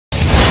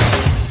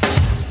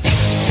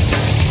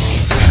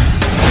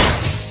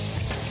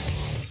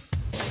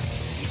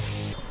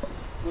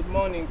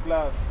morning,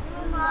 class.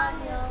 Good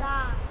morning,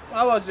 sir.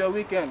 How was your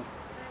weekend?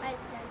 Right.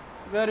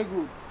 Very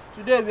good.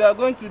 Today we are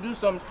going to do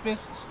some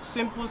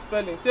simple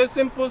spelling. Say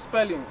simple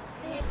spelling.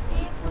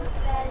 Simple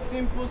spelling.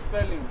 Simple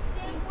spelling.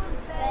 Simple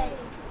spelling.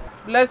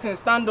 Blessing,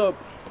 stand up.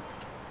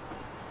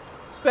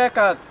 Spare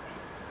cat.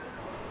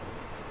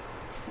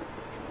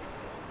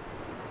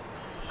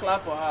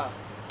 Clap for her.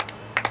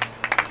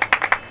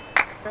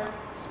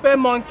 Spare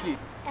monkey.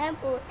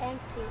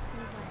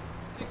 M-O-N-K-E-Y.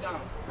 Sit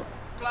down.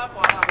 Clap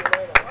for her.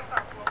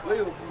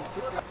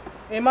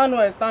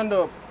 Emmanuel, stand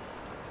up.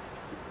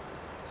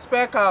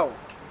 Spare cow.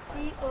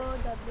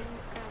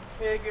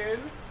 C-O-W-K. Again.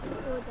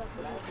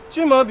 C-O-W.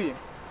 Chimobi,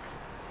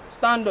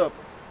 stand up.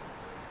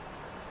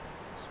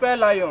 Spare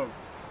lion.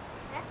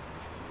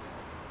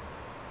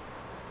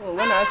 Oh,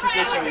 when I ask you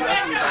question, you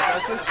ask me back. I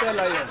say spare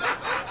lion.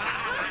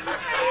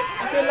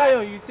 You say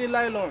lion, you say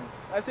nylon.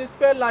 I say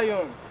spare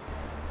lion.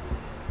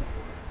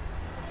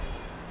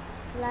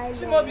 Lion.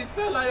 Chimobi,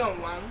 spare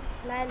lion one.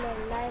 Lion.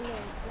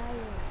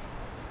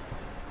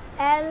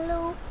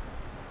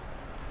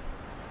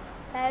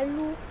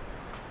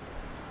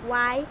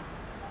 L-Y.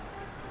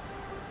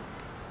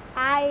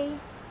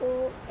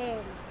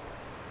 I-O-N.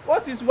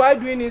 What is Y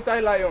doing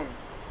inside lion?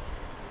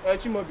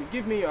 Chimobi,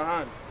 give me your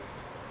hand.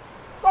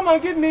 Come on,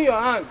 give me your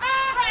hand.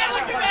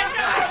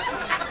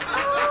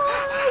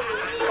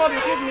 Chimobi,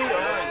 give me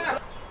your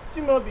hand.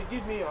 Chimobi,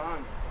 give me your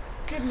hand.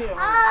 Give me your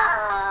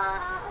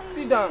hand.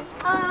 Sit down.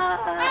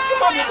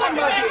 Chimobi, come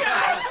back here.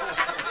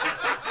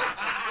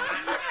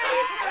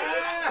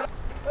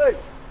 Hey.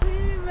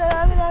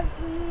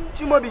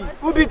 Chimobi,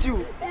 who beat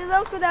you? His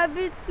uncle that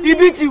beat me. He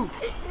beat you?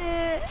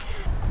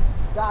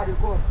 Daddy,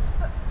 go.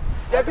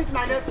 They beat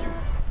my nephew.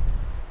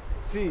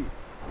 See,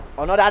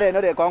 another day,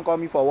 no, they can't call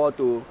me for what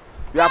to.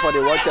 We are for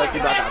the watch Chelsea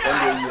back at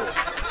Sunday here.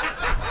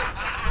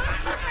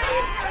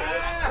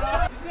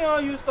 You see how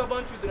you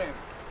stubborn children?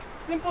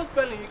 Simple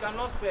spelling, you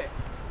cannot spell.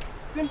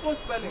 Simple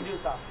spelling.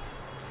 Yes, sir.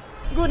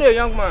 Good day,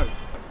 young man.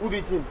 Who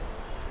beat him?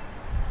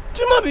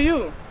 Chimobi,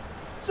 you.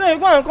 So you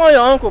go and call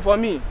your uncle for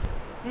me.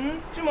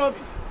 Chimobi.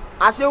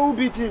 I say who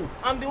beat him?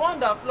 I'm the one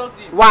that flogged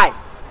him. Why?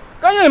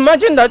 Can you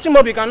imagine that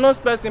Chimobi cannot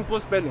spell simple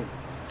spelling?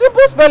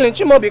 Simple spelling,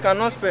 Chimobi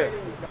cannot spell.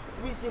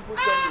 We simple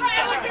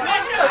spelling.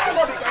 Imagine that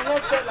Chimobi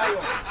cannot spell lion.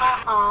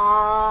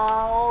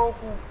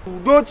 Uncle.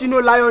 Don't you know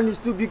lion is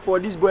too big for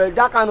this boy?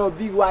 That kind of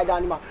big wild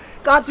animal.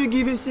 Can't you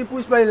give him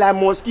simple spelling like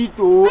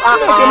mosquito?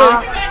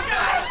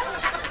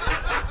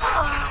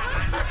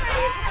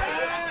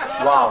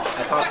 Wow,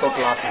 I can't stop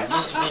laughing.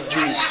 This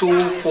video is so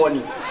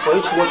funny. For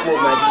you to watch more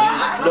of my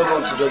videos, log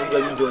on to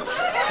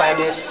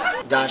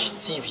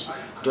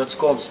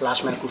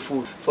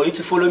www.finest-tv.com/microphone. For you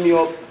to follow me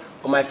up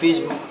on my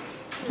Facebook,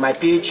 my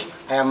page,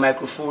 I am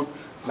Microphone.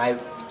 My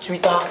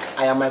Twitter,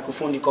 I am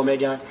Microphone the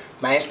Comedian.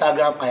 My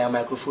Instagram, I am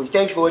Microphone.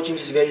 Thanks for watching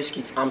this very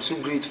skit. I'm so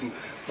grateful.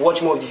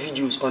 Watch more of the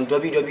videos on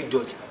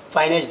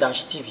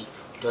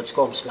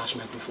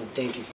www.finest-tv.com/microphone. Thank you.